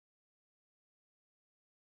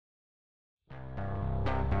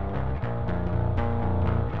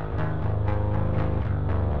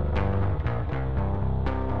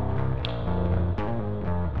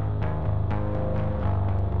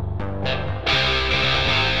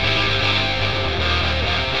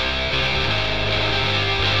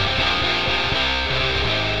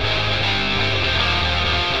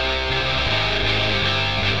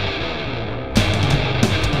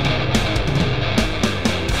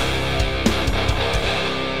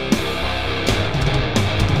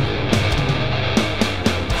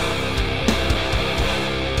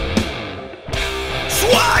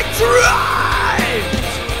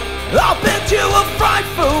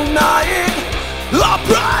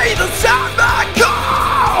Pray the sound that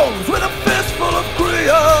comes with a fistful of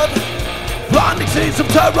greed. Planting seeds of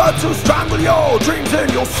terror to strangle your dreams in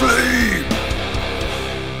your sleep.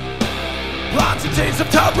 Planting seeds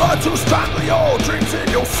of terror to strangle your dreams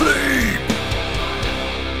in your sleep.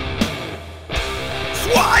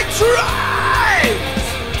 White trains,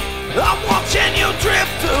 I'm watching you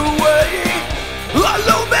drift away,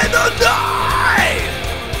 alone in the night,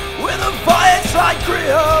 with a voice like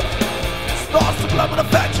grip. Stars of love and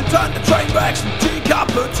affection turn to train wrecks and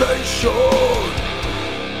decapitation.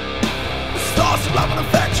 Stars of love and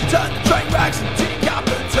affection turn to train wrecks and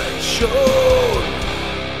decapitation.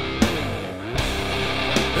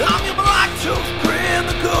 I'm your black tooth grin,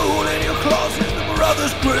 the ghoul in your closet, the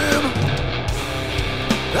brother's grim.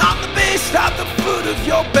 I'm the beast at the foot of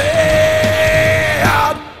your bed.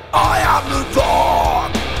 I am the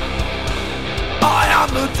dawn. I am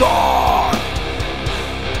the dawn.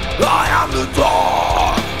 I am the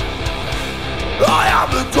dawn. I am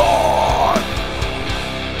the dawn.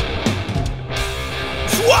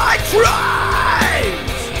 White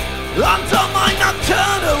trains under my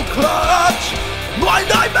nocturnal clutch. My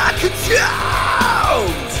nightmare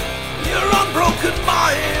consumes your unbroken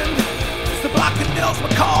mind. The black and nails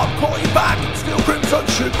macabre call you back and steal crimson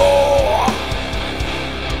shit more.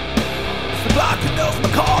 It's the black and nails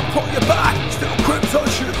macabre call you back and steal crimson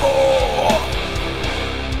shit more.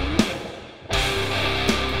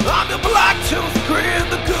 I'm your black tooth grin,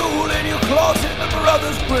 the ghoul in your closet, the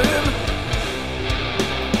brother's grim.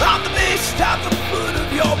 I'm the beast at the foot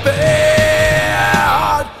of your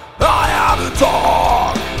bed. I am the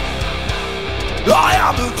dog. I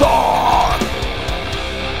am the dog.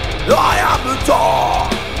 I am the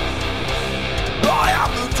dog. I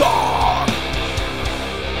am the dog.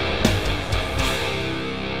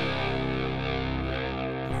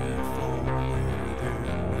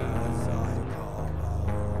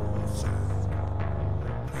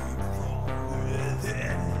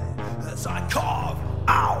 As I carve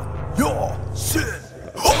out your sin.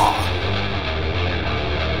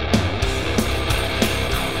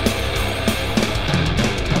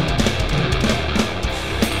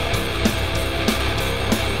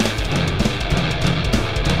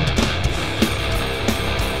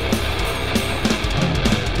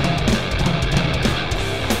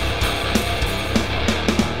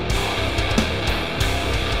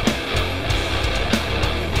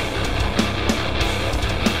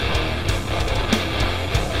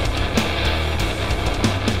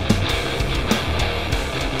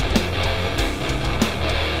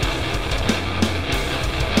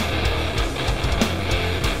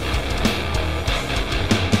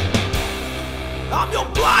 I'm your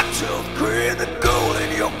black tooth grin, the ghoul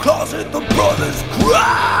in your closet, the brother's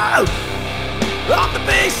crowd. I'm the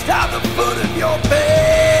beast at the foot of your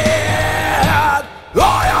bed.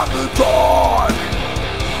 I am the dawn.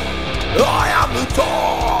 I am the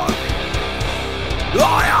dawn.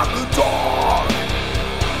 I am the dawn.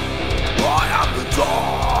 I am the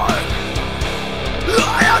dawn.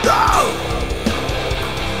 I am the.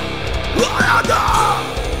 I am the.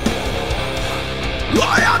 I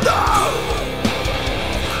am the.